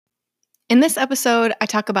In this episode, I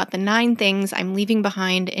talk about the 9 things I'm leaving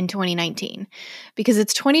behind in 2019 because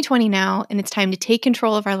it's 2020 now and it's time to take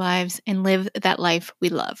control of our lives and live that life we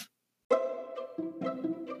love.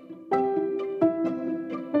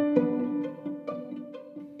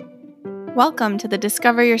 Welcome to the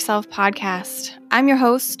Discover Yourself podcast. I'm your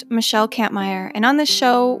host, Michelle Kampmeyer, and on this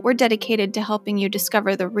show, we're dedicated to helping you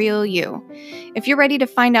discover the real you. If you're ready to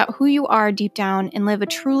find out who you are deep down and live a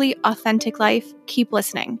truly authentic life, keep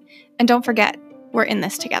listening. And don't forget, we're in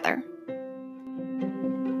this together.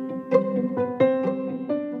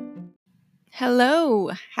 Hello,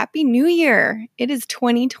 Happy New Year. It is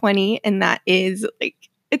 2020, and that is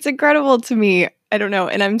it's incredible to me. I don't know,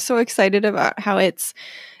 and I'm so excited about how it's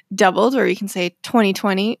doubled, or you can say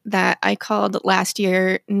 2020, that I called last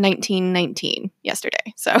year 1919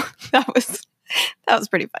 yesterday. So that was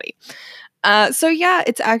pretty funny. So yeah,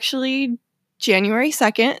 it's actually January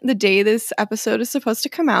 2nd, the day this episode is supposed to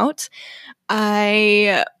come out.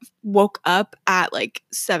 I woke up at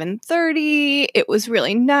 7:30. It was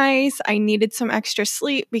really nice. I needed some extra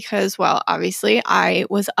sleep because, well, obviously I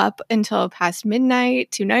was up until past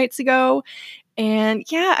midnight 2 nights ago. And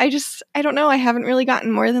yeah, I don't know. I haven't really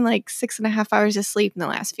gotten more than 6.5 hours of sleep in the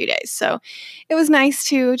last few days. So it was nice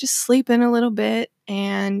to just sleep in a little bit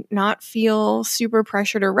and not feel super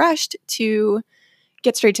pressured or rushed to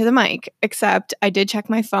get straight to the mic. Except I did check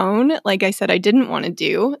my phone, like I said I didn't want to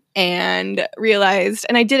do, and realized,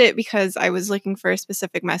 and I did it because I was looking for a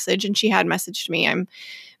specific message and she had messaged me. I'm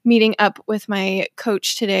meeting up with my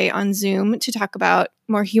coach today on Zoom to talk about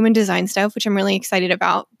more human design stuff, which I'm really excited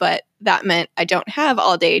about. But that meant I don't have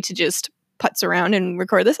all day to just putz around and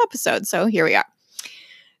record this episode. So here we are.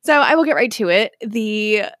 So I will get right to it.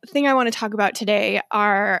 The thing I want to talk about today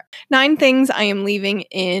are 9 things I am leaving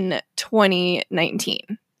in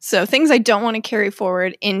 2019. So things I don't want to carry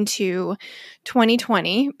forward into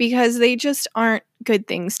 2020 because they just aren't good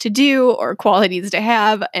things to do or qualities to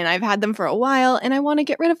have. And I've had them for a while and I want to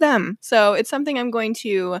get rid of them. So it's something I'm going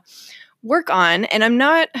to work on. And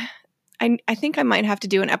I think I might have to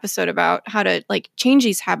do an episode about how to change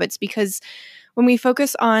these habits, because when we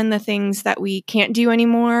focus on the things that we can't do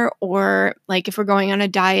anymore, or if we're going on a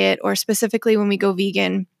diet, or specifically when we go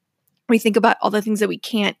vegan, we think about all the things that we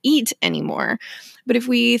can't eat anymore. But if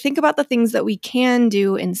we think about the things that we can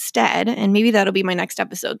do instead, and maybe that'll be my next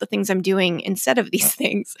episode, the things I'm doing instead of these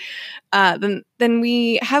things, then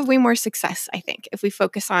we have way more success, I think, if we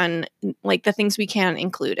focus on the things we can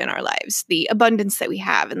include in our lives, the abundance that we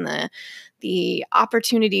have, and the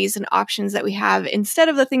opportunities and options that we have instead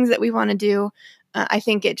of the things that we want to do. I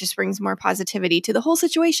think it just brings more positivity to the whole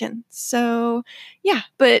situation. So yeah,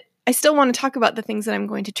 but I still want to talk about the things that I'm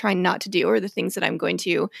going to try not to do, or the things that I'm going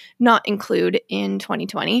to not include in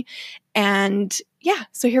 2020. And yeah,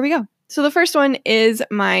 so here we go. So the first one is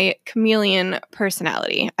my chameleon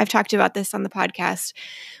personality. I've talked about this on the podcast,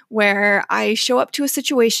 where I show up to a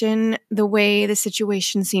situation the way the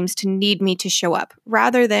situation seems to need me to show up,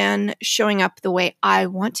 rather than showing up the way I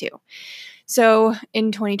want to. So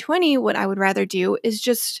in 2020, what I would rather do is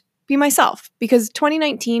just be myself, because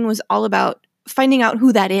 2019 was all about finding out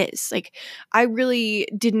who that is. I really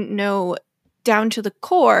didn't know down to the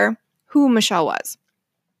core who Michelle was.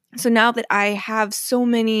 So now that I have so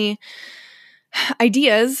many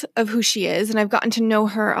ideas of who she is and I've gotten to know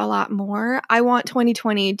her a lot more, I want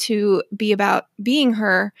 2020 to be about being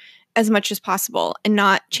her as much as possible and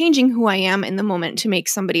not changing who I am in the moment to make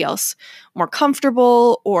somebody else more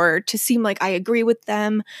comfortable or to seem like I agree with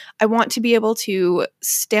them. I want to be able to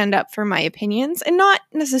stand up for my opinions, and not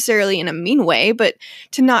necessarily in a mean way, but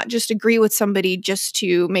to not just agree with somebody just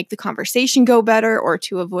to make the conversation go better or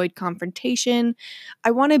to avoid confrontation.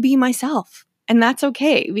 I want to be myself, and that's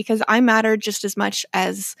okay, because I matter just as much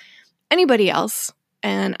as anybody else,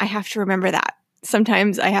 and I have to remember that.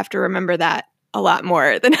 Sometimes I have to remember that a lot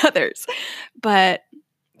more than others. But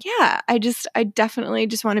yeah, I definitely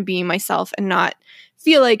just want to be myself and not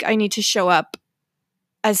feel like I need to show up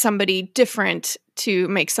as somebody different to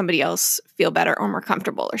make somebody else feel better or more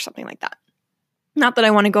comfortable or something like that. Not that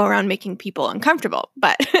I want to go around making people uncomfortable,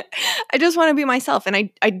 but I just want to be myself. And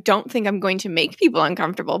I don't think I'm going to make people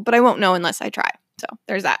uncomfortable, but I won't know unless I try. So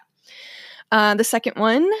there's that. The second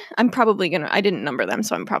one, I didn't number them,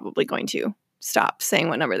 so I'm probably going to stop saying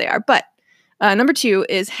what number they are. But number 2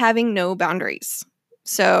 is having no boundaries.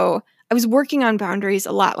 So I was working on boundaries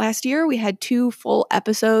a lot last year. We had 2 full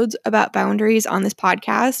episodes about boundaries on this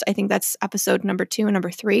podcast. I think that's episode number 2 and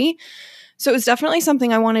number 3. So it was definitely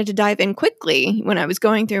something I wanted to dive in quickly when I was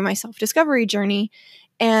going through my self-discovery journey.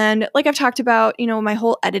 And like I've talked about, my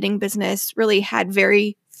whole editing business really had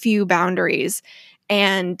very few boundaries.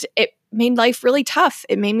 And it made life really tough.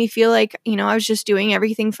 It made me feel like, I was just doing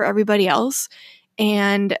everything for everybody else.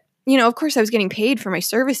 And, of course I was getting paid for my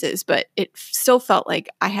services, but it still felt like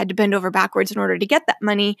I had to bend over backwards in order to get that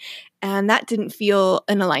money. And that didn't feel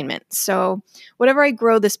in alignment. So whatever I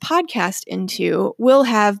grow this podcast into will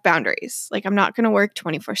have boundaries. Like, I'm not going to work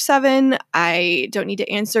 24/7. I don't need to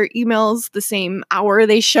answer emails the same hour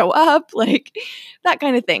they show up, like that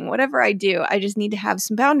kind of thing. Whatever I do, I just need to have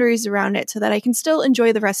some boundaries around it so that I can still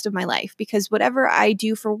enjoy the rest of my life, because whatever I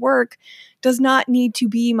do for work does not need to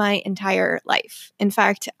be my entire life. In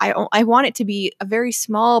fact, I want it to be a very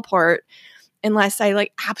small part, unless I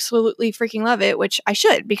like absolutely freaking love it, which I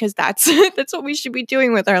should, because that's that's what we should be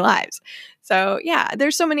doing with our lives. So yeah,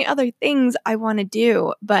 there's so many other things I want to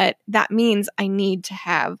do, but that means I need to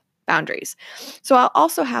have boundaries. So I'll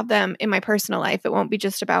also have them in my personal life. It won't be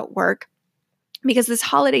just about work, because this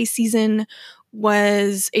holiday season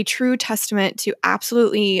was a true testament to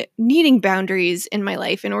absolutely needing boundaries in my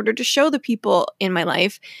life in order to show the people in my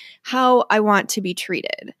life how I want to be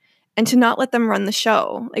treated, and to not let them run the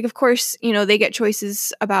show. Like, of course, they get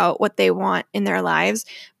choices about what they want in their lives,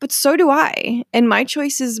 but so do I. And my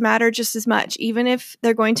choices matter just as much, even if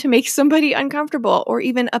they're going to make somebody uncomfortable or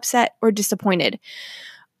even upset or disappointed.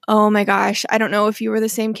 Oh my gosh, I don't know if you were the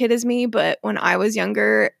same kid as me, but when I was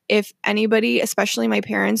younger, if anybody, especially my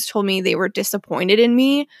parents, told me they were disappointed in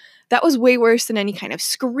me, that was way worse than any kind of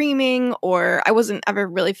screaming, or I wasn't ever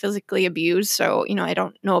really physically abused. So, I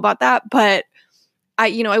don't know about that, but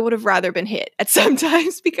I would have rather been hit at some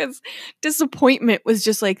times, because disappointment was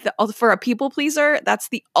just like for a people pleaser, that's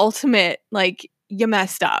the ultimate, like, you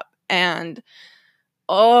messed up. And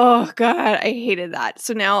oh God, I hated that.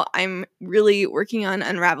 So now I'm really working on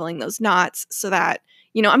unraveling those knots so that,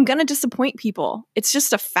 I'm going to disappoint people. It's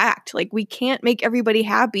just a fact. Like, we can't make everybody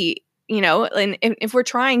happy, and if we're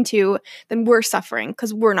trying to, then we're suffering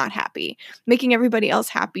because we're not happy. Making everybody else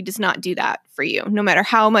happy does not do that for you. No matter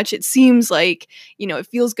how much it seems like, it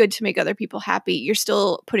feels good to make other people happy, you're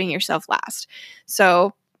still putting yourself last.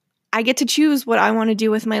 So I get to choose what I want to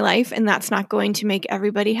do with my life, and that's not going to make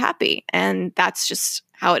everybody happy. And that's just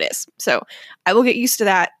how it is. So I will get used to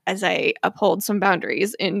that as I uphold some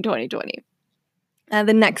boundaries in 2020.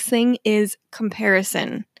 The next thing is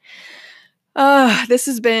comparison. This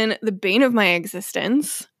has been the bane of my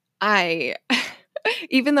existence.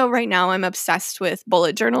 Even though right now I'm obsessed with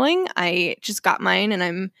bullet journaling, I just got mine, and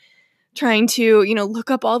I'm trying to,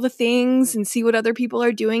 look up all the things and see what other people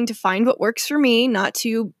are doing to find what works for me, not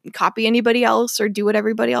to copy anybody else or do what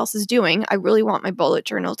everybody else is doing. I really want my bullet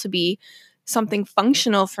journal to be something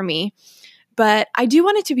functional for me. But I do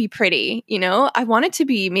want it to be pretty, I want it to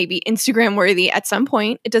be maybe Instagram worthy at some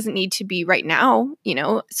point. It doesn't need to be right now,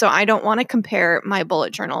 so I don't want to compare my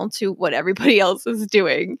bullet journal to what everybody else is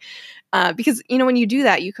doing. Because, when you do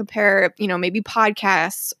that, you compare, maybe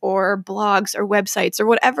podcasts or blogs or websites or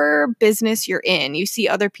whatever business you're in, you see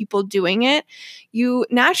other people doing it, you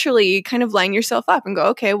naturally kind of line yourself up and go,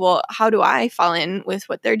 okay, well, how do I fall in with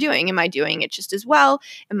what they're doing? Am I doing it just as well?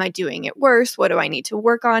 Am I doing it worse? What do I need to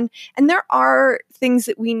work on? And there are things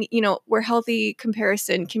that where healthy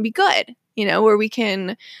comparison can be good, where we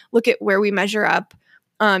can look at where we measure up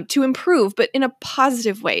to improve, but in a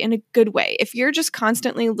positive way, in a good way. If you're just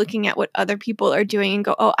constantly looking at what other people are doing and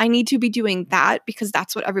go, oh, I need to be doing that because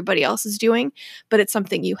that's what everybody else is doing, but it's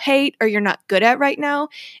something you hate or you're not good at right now,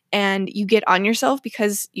 and you get on yourself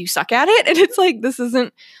because you suck at it, and it's like, this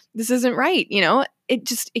isn't right,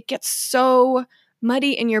 it gets so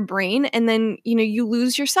muddy in your brain, and then you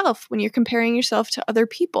lose yourself when you're comparing yourself to other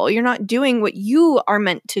people. You're not doing what you are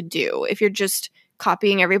meant to do if you're just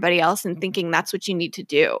copying everybody else and thinking that's what you need to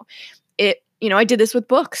do. I did this with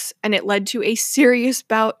books, and it led to a serious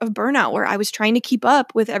bout of burnout where I was trying to keep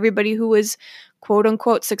up with everybody who was quote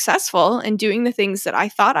unquote successful and doing the things that I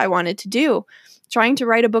thought I wanted to do, trying to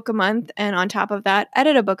write a book a month, and on top of that,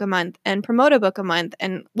 edit a book a month and promote a book a month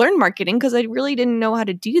and learn marketing, because I really didn't know how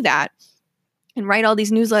to do that, and write all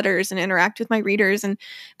these newsletters and interact with my readers. And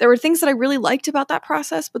there were things that I really liked about that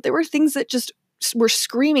process, but there were things that just were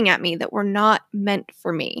screaming at me that were not meant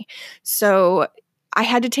for me. So I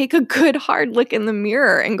had to take a good hard look in the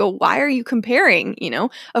mirror and go, why are you comparing?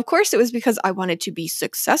 Of course it was because I wanted to be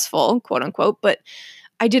successful, quote unquote, but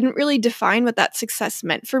I didn't really define what that success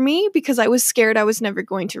meant for me because I was scared I was never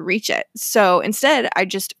going to reach it. So instead, I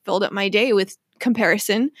just filled up my day with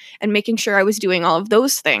comparison and making sure I was doing all of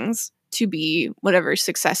those things to be whatever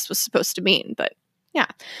success was supposed to mean. But yeah.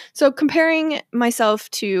 So comparing myself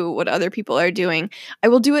to what other people are doing, I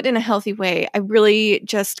will do it in a healthy way. I really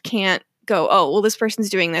just can't go, oh, well, this person's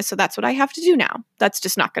doing this, so that's what I have to do now. That's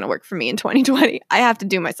just not going to work for me in 2020. I have to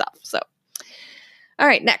do myself. So, All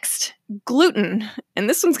right, next, gluten. And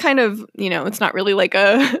this one's kind of, it's not really like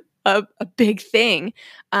a big thing,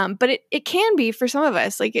 but it can be for some of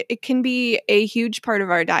us. Like it can be a huge part of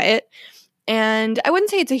our diet. And I wouldn't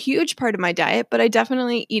say it's a huge part of my diet, but I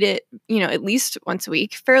definitely eat it, at least once a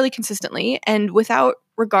week, fairly consistently and without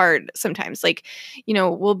regard sometimes. Like,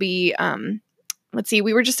 we'll be, let's see,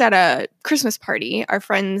 we were just at a Christmas party. Our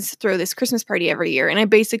friends throw this Christmas party every year, and I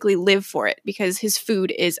basically live for it because his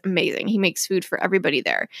food is amazing. He makes food for everybody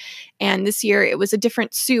there. And this year it was a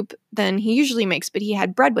different soup than he usually makes, but he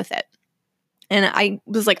had bread with it. And I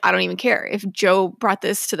was like, I don't even care. If Joe brought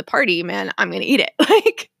this to the party, man, I'm going to eat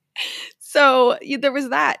it. So there was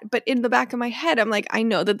that. But in the back of my head, I'm like, I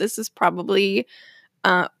know that this is probably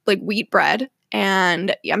like wheat bread,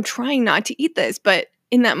 and I'm trying not to eat this. But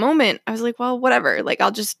in that moment, I was like, well, whatever. Like,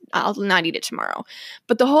 I'll not eat it tomorrow.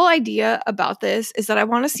 But the whole idea about this is that I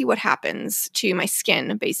want to see what happens to my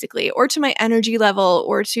skin, basically, or to my energy level,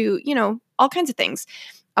 or to, all kinds of things.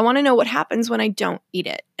 I want to know what happens when I don't eat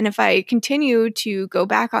it. And if I continue to go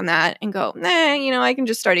back on that and go, I can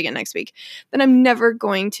just start again next week, then I'm never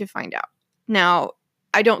going to find out. Now,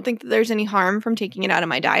 I don't think that there's any harm from taking it out of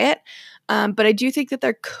my diet, but I do think that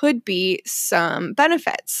there could be some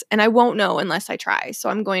benefits, and I won't know unless I try. So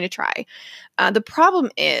I'm going to try. The problem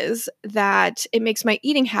is that it makes my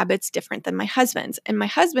eating habits different than my husband's, and my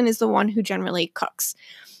husband is the one who generally cooks.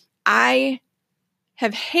 I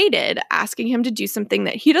have hated asking him to do something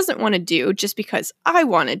that he doesn't want to do just because I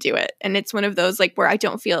want to do it. And it's one of those like where I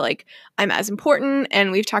don't feel like I'm as important.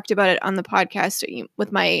 And we've talked about it on the podcast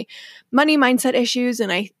with my money mindset issues.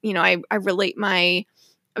 And I relate my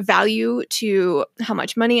value to how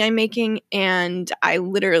much money I'm making. And I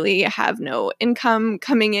literally have no income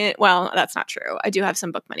coming in. Well, that's not true. I do have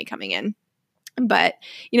some book money coming in. But,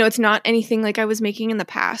 it's not anything like I was making in the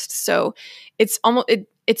past. So it's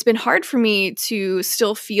been hard for me to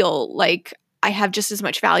still feel like I have just as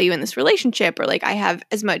much value in this relationship, or like I have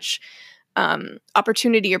as much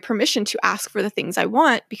opportunity or permission to ask for the things I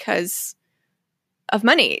want because of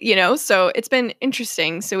money, So it's been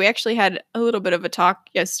interesting. So we actually had a little bit of a talk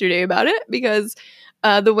yesterday about it because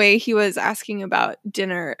the way he was asking about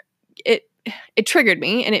dinner, it triggered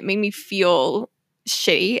me and it made me feel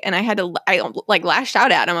shitty, and I like lashed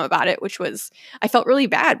out at him about it, which was, I felt really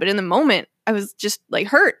bad, but in the moment I was just like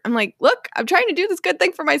hurt. I'm like, look, I'm trying to do this good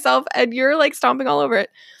thing for myself and you're like stomping all over it.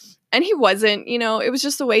 And he wasn't, it was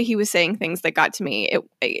just the way he was saying things that got to me.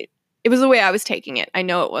 It was the way I was taking it. I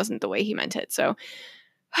know it wasn't the way he meant it. So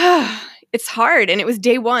it's hard. And it was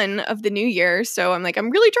day one of the new year. So I'm like, I'm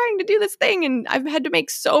really trying to do this thing. And I've had to make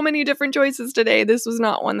so many different choices today. This was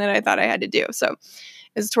not one that I thought I had to do. So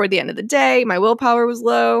it was toward the end of the day. My willpower was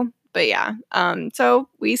low. But yeah, so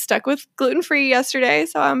we stuck with gluten-free yesterday.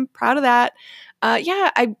 So I'm proud of that.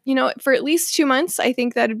 For at least 2 months, I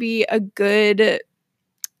think that'd be a good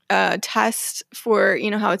test for,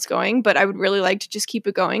 how it's going. But I would really like to just keep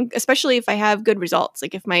it going, especially if I have good results.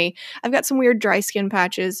 Like if I've got some weird dry skin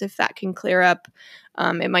patches, if that can clear up,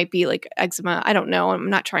 it might be like eczema. I don't know. I'm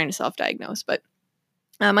not trying to self-diagnose, but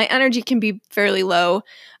my energy can be fairly low.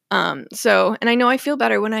 And I know I feel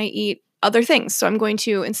better when I eat other things. So I'm going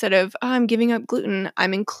to, instead of, I'm giving up gluten,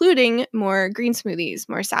 I'm including more green smoothies,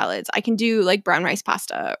 more salads. I can do like brown rice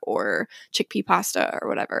pasta or chickpea pasta or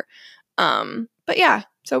whatever. But yeah,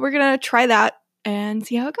 so we're going to try that and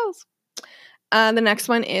see how it goes. The next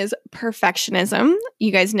one is perfectionism.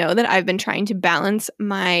 You guys know that I've been trying to balance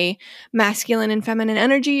my masculine and feminine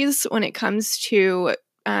energies when it comes to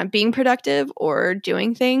being productive or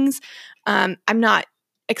doing things. I'm not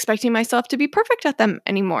expecting myself to be perfect at them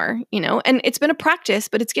anymore, and it's been a practice,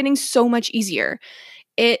 but it's getting so much easier.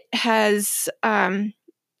 It has,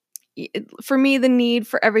 for me, the need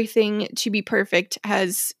for everything to be perfect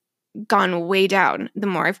has gone way down the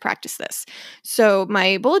more I've practiced this. So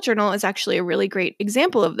my bullet journal is actually a really great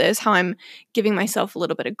example of this, how I'm giving myself a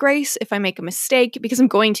little bit of grace if I make a mistake, because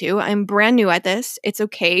I'm brand new at this. It's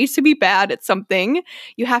okay to be bad at something.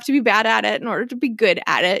 You have to be bad at it in order to be good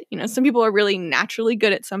at it. Some people are really naturally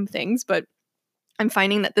good at some things, but I'm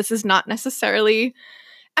finding that this is not necessarily,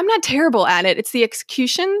 I'm not terrible at it. It's the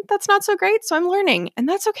execution that's not so great. So I'm learning, and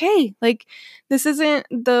that's okay. Like, this isn't,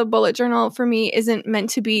 the bullet journal for me isn't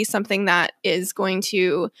meant to be something that is going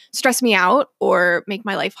to stress me out or make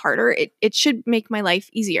my life harder. It should make my life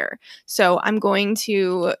easier. So I'm going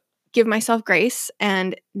to give myself grace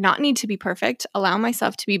and not need to be perfect, allow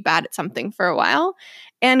myself to be bad at something for a while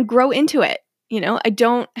and grow into it. I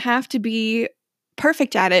don't have to be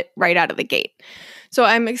perfect at it right out of the gate. So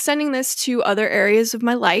I'm extending this to other areas of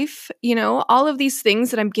my life. All of these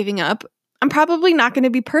things that I'm giving up, I'm probably not going to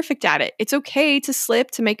be perfect at it. It's okay to slip,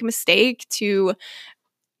 to make a mistake, to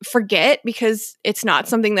forget because it's not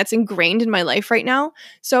something that's ingrained in my life right now.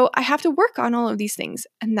 So I have to work on all of these things,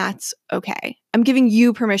 and that's okay. I'm giving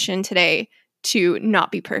you permission today to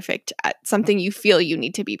not be perfect at something you feel you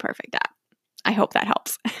need to be perfect at. I hope that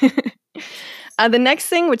helps. The next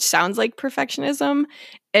thing, which sounds like perfectionism,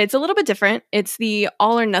 it's a little bit different. It's the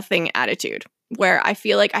all or nothing attitude, where I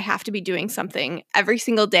feel like I have to be doing something every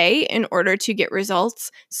single day in order to get results.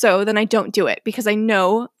 So then I don't do it because I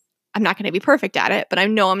know I'm not going to be perfect at it, but I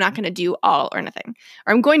know I'm not going to do all or nothing.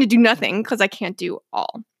 Or I'm going to do nothing because I can't do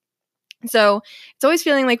all. So it's always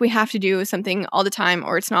feeling like we have to do something all the time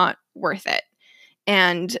or it's not worth it.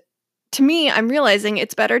 And to me, I'm realizing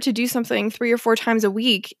it's better to do something 3 or 4 times a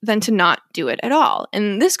week than to not do it at all.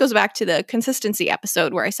 And this goes back to the consistency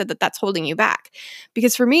episode where I said that that's holding you back.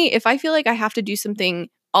 Because for me, if I feel like I have to do something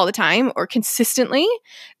all the time or consistently,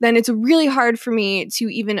 then it's really hard for me to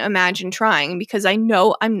even imagine trying because I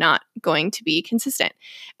know I'm not going to be consistent.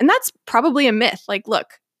 And that's probably a myth. Like,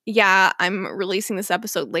 look, yeah, I'm releasing this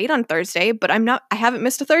episode late on Thursday, but I haven't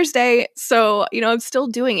missed a Thursday. So, I'm still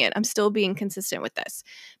doing it. I'm still being consistent with this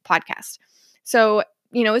podcast. So,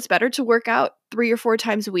 it's better to work out 3 or 4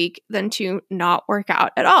 times a week than to not work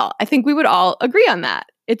out at all. I think we would all agree on that.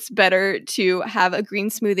 It's better to have a green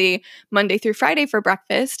smoothie Monday through Friday for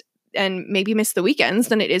breakfast and maybe miss the weekends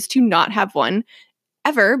than it is to not have one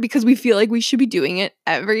ever because we feel like we should be doing it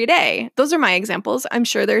every day. Those are my examples. I'm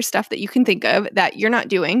sure there's stuff that you can think of that you're not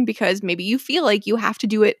doing because maybe you feel like you have to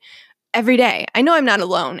do it every day. I know I'm not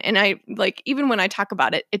alone. And even when I talk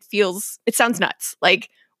about it, it sounds nuts. Like,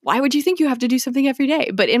 why would you think you have to do something every day?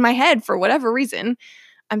 But in my head, for whatever reason,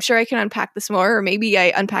 I'm sure I can unpack this more, or maybe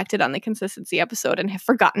I unpacked it on the consistency episode and have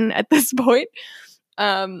forgotten at this point.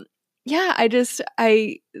 I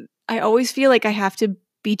always feel like I have to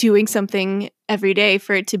be doing something every day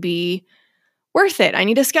for it to be worth it. I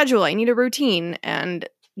need a schedule. I need a routine. And,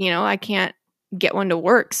 I can't get one to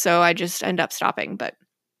work. So I just end up stopping. But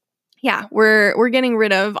yeah, we're getting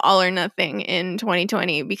rid of all or nothing in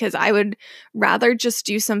 2020 because I would rather just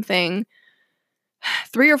do something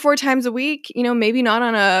 3 or 4 times a week, maybe not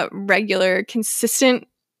on a regular, consistent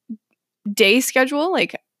day schedule,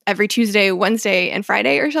 like every Tuesday, Wednesday, and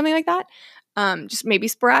Friday or something like that. Just maybe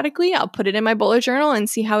sporadically, I'll put it in my bullet journal and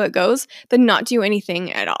see how it goes, than not do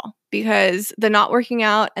anything at all. Because the not working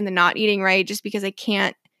out and the not eating right just because I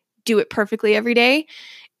can't do it perfectly every day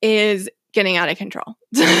is getting out of control.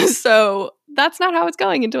 So that's not how it's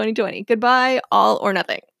going in 2020. Goodbye, all or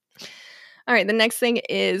nothing. All right, the next thing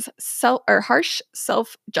is harsh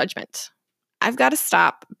self-judgment. I've got to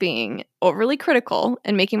stop being overly critical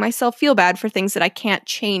and making myself feel bad for things that I can't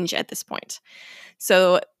change at this point.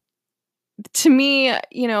 So to me,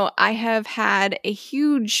 I have had a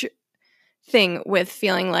huge thing with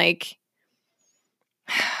feeling like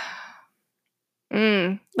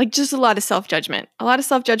just a lot of self-judgment. A lot of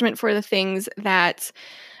self-judgment for the things that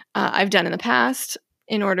I've done in the past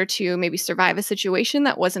in order to maybe survive a situation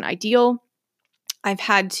that wasn't ideal. I've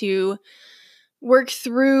had to work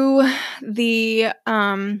through the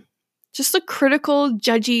just the critical,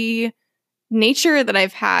 judgy nature that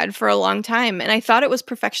I've had for a long time. And I thought it was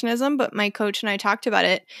perfectionism, but my coach and I talked about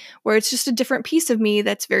it, where it's just a different piece of me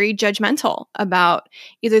that's very judgmental about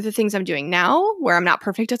either the things I'm doing now, where I'm not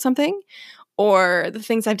perfect at something, or the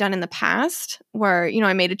things I've done in the past, where,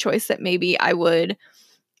 I made a choice that maybe I would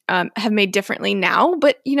have made differently now.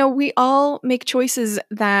 But, we all make choices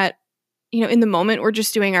that, in the moment, we're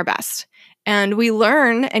just doing our best. And we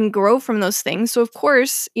learn and grow from those things. So, of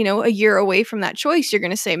course, a year away from that choice, you're going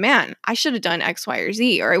to say, man, I should have done X, Y, or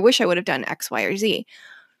Z, or I wish I would have done X, Y, or Z.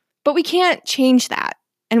 But we can't change that.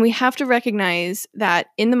 And we have to recognize that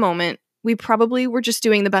in the moment, we probably were just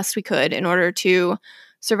doing the best we could in order to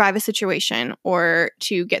survive a situation or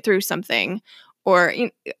to get through something. Or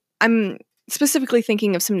I'm specifically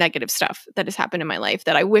thinking of some negative stuff that has happened in my life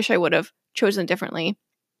that I wish I would have chosen differently.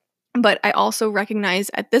 But I also recognize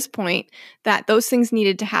at this point that those things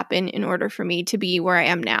needed to happen in order for me to be where I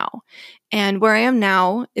am now. And where I am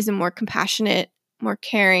now is a more compassionate, more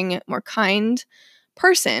caring, more kind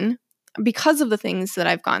person because of the things that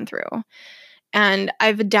I've gone through. And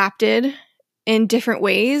I've adapted in different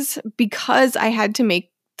ways because I had to make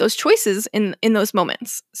those choices in those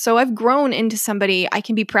moments. So I've grown into somebody I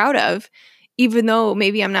can be proud of, even though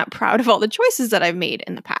maybe I'm not proud of all the choices that I've made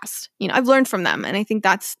in the past. I've learned from them, and I think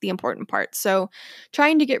that's the important part. So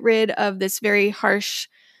trying to get rid of this very harsh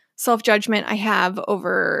self-judgment I have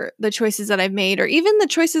over the choices that I've made, or even the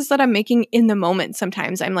choices that I'm making in the moment.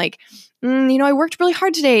 Sometimes I'm like, I worked really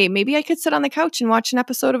hard today. Maybe I could sit on the couch and watch an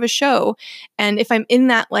episode of a show. And if I'm in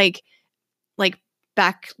that like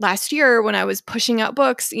back last year when I was pushing out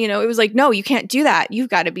books, it was like, no, you can't do that. You've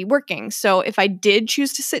got to be working. So if I did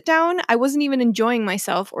choose to sit down, I wasn't even enjoying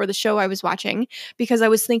myself or the show I was watching because I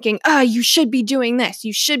was thinking, you should be doing this.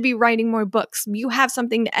 You should be writing more books. You have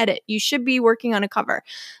something to edit. You should be working on a cover.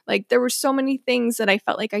 Like there were so many things that I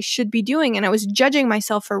felt like I should be doing, and I was judging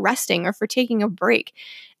myself for resting or for taking a break.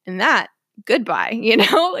 And that, goodbye,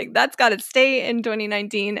 like that's got to stay in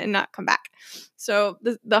 2019 and not come back. So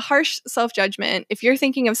the harsh self-judgment, if you're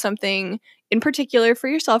thinking of something in particular for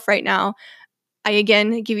yourself right now, I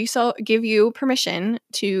again give you permission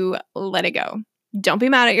to let it go. Don't be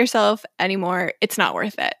mad at yourself anymore. It's not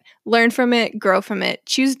worth it. Learn from it, grow from it,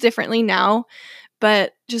 choose differently now,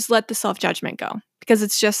 but just let the self-judgment go because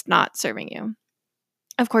it's just not serving you.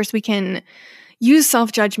 Of course, we can use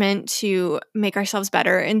self-judgment to make ourselves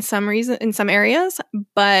better in some areas,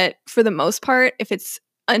 but for the most part, if it's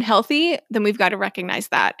unhealthy, then we've got to recognize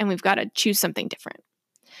that and we've got to choose something different.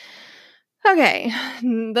 Okay,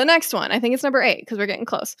 the next one, I think it's number 8 because we're getting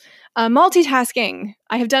close. Multitasking.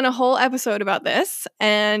 I have done a whole episode about this,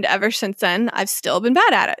 and ever since then, I've still been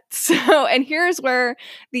bad at it. So, and here's where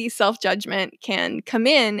the self-judgment can come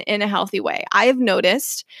in a healthy way. I have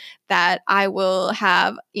noticed that I will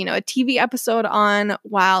have, a TV episode on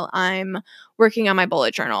while I'm working on my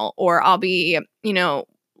bullet journal, or I'll be,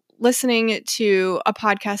 listening to a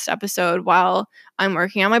podcast episode while I'm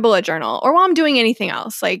working on my bullet journal, or while I'm doing anything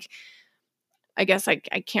else. Like, I guess I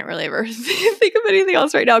can't really ever think of anything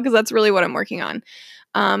else right now because that's really what I'm working on.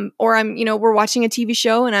 Or I'm, we're watching a TV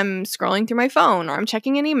show and I'm scrolling through my phone, or I'm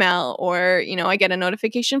checking an email, or, I get a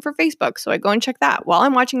notification for Facebook. So I go and check that while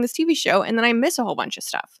I'm watching this TV show, and then I miss a whole bunch of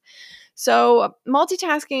stuff. So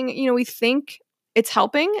multitasking, we think it's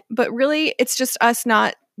helping, but really it's just us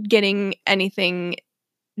not getting anything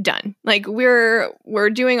done. Like we're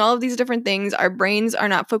doing all of these different things. Our brains are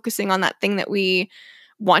not focusing on that thing that we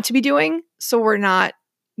want to be doing. So we're not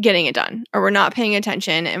getting it done, or we're not paying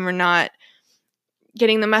attention, and we're not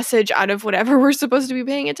getting the message out of whatever we're supposed to be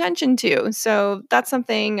paying attention to. So that's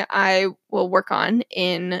something I will work on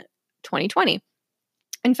in 2020.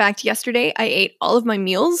 In fact, yesterday I ate all of my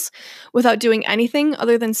meals without doing anything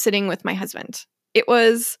other than sitting with my husband. It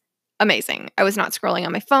was amazing. I was not scrolling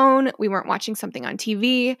on my phone. We weren't watching something on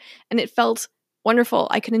TV, and it felt wonderful.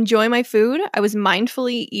 I could enjoy my food. I was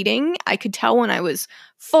mindfully eating. I could tell when I was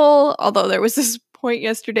full, although there was this point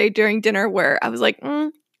yesterday during dinner where I was like,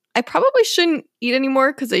 I probably shouldn't eat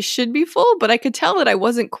anymore because I should be full, but I could tell that I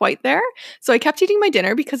wasn't quite there. So I kept eating my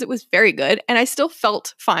dinner because it was very good, and I still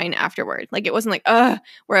felt fine afterward. Like it wasn't like,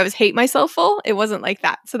 where I was hate myself full. It wasn't like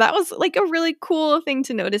that. So that was like a really cool thing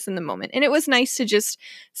to notice in the moment. And it was nice to just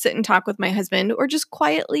sit and talk with my husband, or just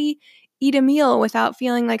quietly eat a meal without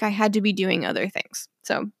feeling like I had to be doing other things.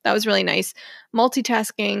 So that was really nice.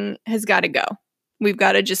 Multitasking has got to go. We've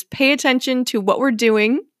got to just pay attention to what we're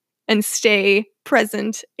doing and stay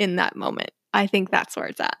present in that moment. I think that's where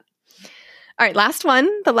it's at. All right, last one.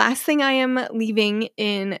 The last thing I am leaving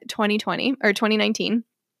in 2020 or 2019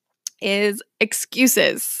 is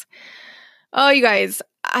excuses. Oh, you guys,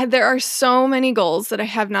 there are so many goals that I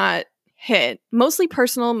have not hit, mostly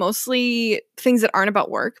personal, mostly things that aren't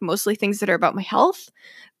about work, mostly things that are about my health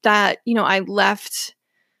that, I left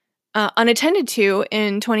unattended to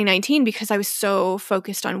in 2019 because I was so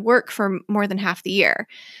focused on work for more than half the year.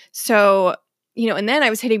 So, and then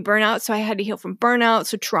I was hitting burnout, so I had to heal from burnout.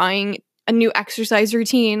 So trying a new exercise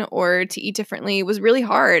routine or to eat differently was really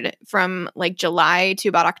hard from like July to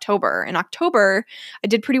about October. In October, I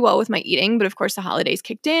did pretty well with my eating, but of course the holidays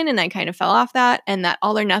kicked in and I kind of fell off that, and that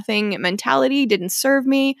all or nothing mentality didn't serve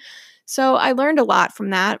me. So I learned a lot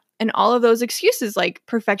from that. And all of those excuses like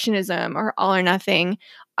perfectionism or all or nothing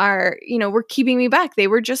are, were keeping me back. They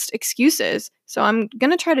were just excuses. So I'm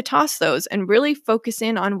going to try to toss those and really focus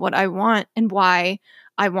in on what I want and why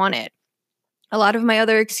I want it. A lot of my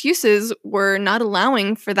other excuses were not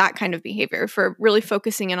allowing for that kind of behavior, for really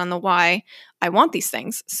focusing in on the why I want these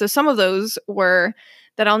things. So some of those were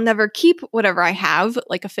that I'll never keep whatever I have,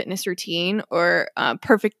 like a fitness routine or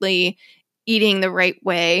perfectly eating the right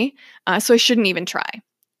way. So I shouldn't even try.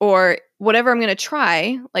 Or whatever I'm going to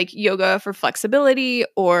try, like yoga for flexibility,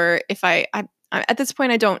 or if I at this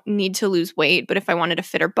point, I don't need to lose weight, but if I wanted a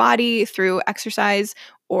fitter body through exercise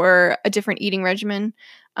or a different eating regimen,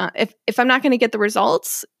 if I'm not going to get the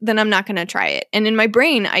results, then I'm not going to try it. And in my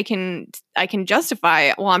brain, I can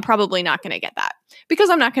justify, well, I'm probably not going to get that because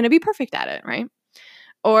I'm not going to be perfect at it, right?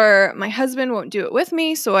 Or my husband won't do it with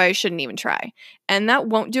me, so I shouldn't even try. And that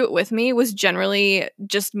won't do it with me was generally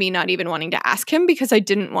just me not even wanting to ask him because I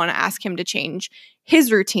didn't want to ask him to change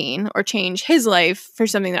his routine or change his life for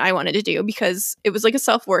something that I wanted to do because it was like a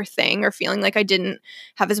self-worth thing or feeling like I didn't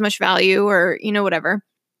have as much value or, whatever.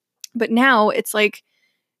 But now it's like,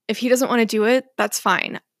 if he doesn't want to do it, that's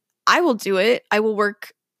fine. I will do it. I will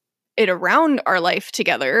work it around our life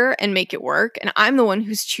together and make it work. And I'm the one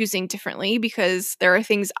who's choosing differently because there are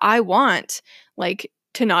things I want, like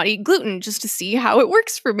to not eat gluten just to see how it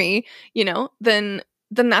works for me,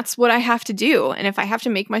 then that's what I have to do. And if I have to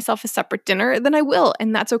make myself a separate dinner, then I will.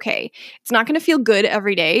 And that's okay. It's not going to feel good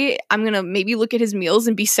every day. I'm going to maybe look at his meals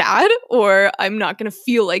and be sad, or I'm not going to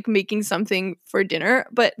feel like making something for dinner.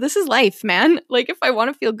 But this is life, man. Like if I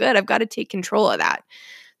want to feel good, I've got to take control of that.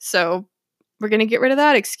 So we're going to get rid of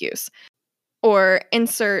that excuse. Or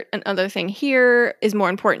insert another thing here is more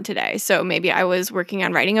important today. So maybe I was working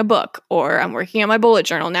on writing a book, or I'm working on my bullet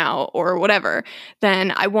journal now, or whatever.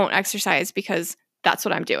 Then I won't exercise because that's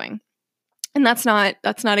what I'm doing. And that's not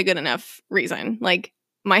a good enough reason. Like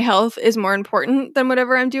my health is more important than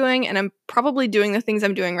whatever I'm doing, and I'm probably doing the things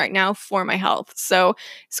I'm doing right now for my health. So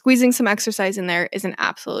squeezing some exercise in there is an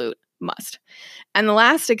absolute must. And the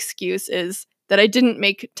last excuse is that I didn't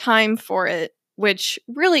make time for it, which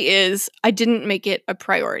really is I didn't make it a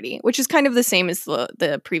priority, which is kind of the same as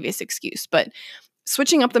the previous excuse. But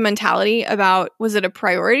switching up the mentality about, was it a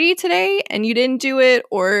priority today and you didn't do it,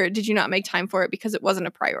 or did you not make time for it because it wasn't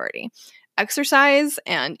a priority? Exercise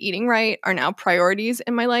and eating right are now priorities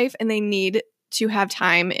in my life, and they need to have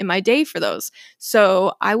time in my day for those.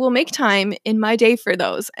 So I will make time in my day for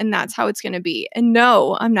those, and that's how it's going to be. And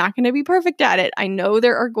no, I'm not going to be perfect at it. I know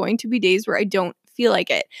there are going to be days where I don't feel like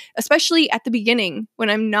it, especially at the beginning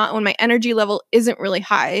when my energy level isn't really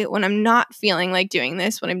high, when I'm not feeling like doing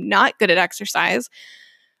this, when I'm not good at exercise.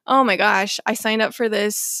 Oh my gosh, I signed up for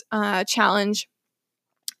this challenge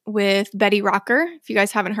with Betty Rocker. If you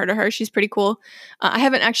guys haven't heard of her, she's pretty cool. I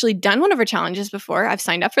haven't actually done one of her challenges before. I've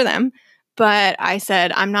signed up for them, but I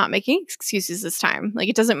said, I'm not making excuses this time. Like,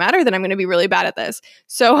 it doesn't matter that I'm going to be really bad at this.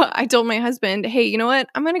 So I told my husband, hey, you know what?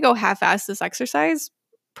 I'm going to go half-ass this exercise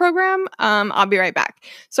program. I'll be right back.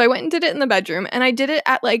 So I went and did it in the bedroom, and I did it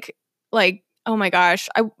at like, oh my gosh,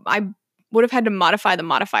 I would have had to modify the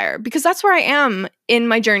modifier because that's where I am in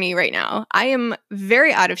my journey right now. I am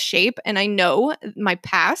very out of shape, and I know my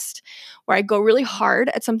past where I go really hard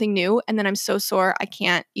at something new and then I'm so sore I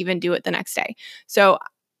can't even do it the next day. So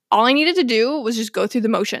all I needed to do was just go through the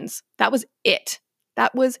motions. That was it.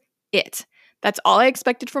 That's all I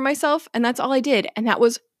expected for myself, and that's all I did, and that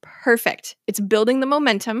was perfect. It's building the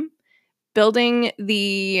momentum, building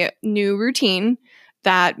the new routine,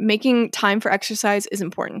 that making time for exercise is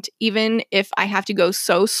important, even if I have to go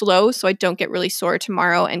so slow so I don't get really sore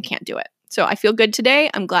tomorrow and can't do it. So I feel good today.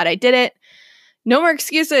 I'm glad I did it. No more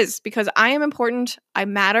excuses, because I am important. I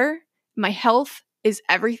matter. My health is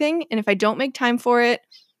everything. And if I don't make time for it,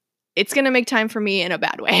 it's going to make time for me in a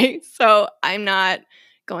bad way. So I'm not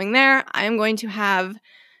going there. I am going to have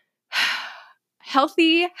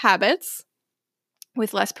healthy habits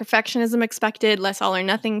with less perfectionism expected, less all or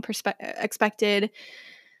nothing expected,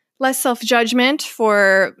 less self-judgment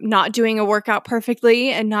for not doing a workout perfectly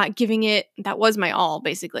and not giving it, that was my all,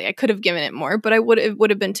 basically. I could have given it more, but it would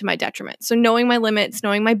have been to my detriment. So knowing my limits,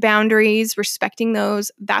 knowing my boundaries, respecting those,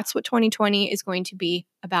 that's what 2020 is going to be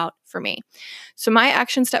about for me. So my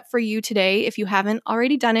action step for you today, if you haven't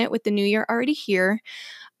already done it with the new year already here,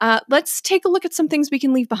 let's take a look at some things we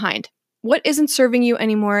can leave behind. What isn't serving you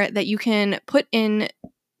anymore that you can put in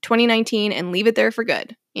 2019 and leave it there for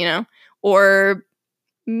good, or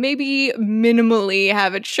maybe minimally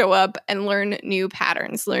have it show up and learn new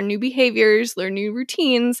patterns, learn new behaviors, learn new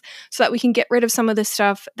routines so that we can get rid of some of the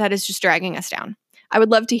stuff that is just dragging us down. I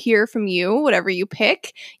would love to hear from you, whatever you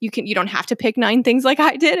pick. You don't have to pick 9 things like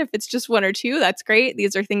I did. If it's just 1 or 2, that's great.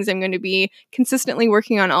 These are things I'm going to be consistently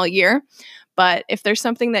working on all year. But if there's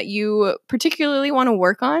something that you particularly want to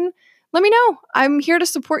work on, let me know. I'm here to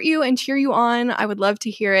support you and cheer you on. I would love to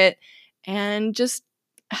hear it and just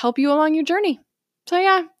help you along your journey. So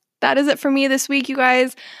yeah, that is it for me this week, you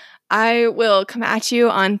guys. I will come at you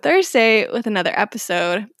on Thursday with another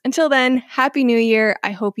episode. Until then, Happy New Year.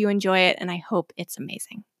 I hope you enjoy it, and I hope it's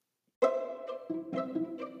amazing.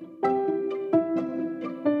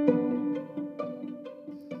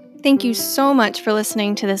 Thank you so much for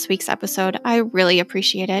listening to this week's episode. I really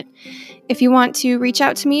appreciate it. If you want to reach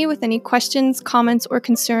out to me with any questions, comments, or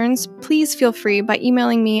concerns, please feel free by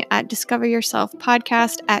emailing me at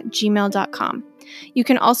discoveryourselfpodcast@gmail.com. You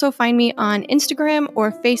can also find me on Instagram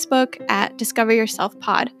or Facebook at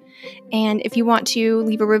discoveryourselfpod. And if you want to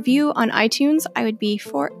leave a review on iTunes, I would be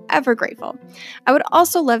forever grateful. I would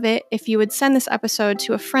also love it if you would send this episode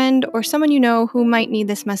to a friend or someone you know who might need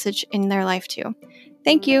this message in their life too.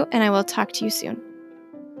 Thank you, and I will talk to you soon.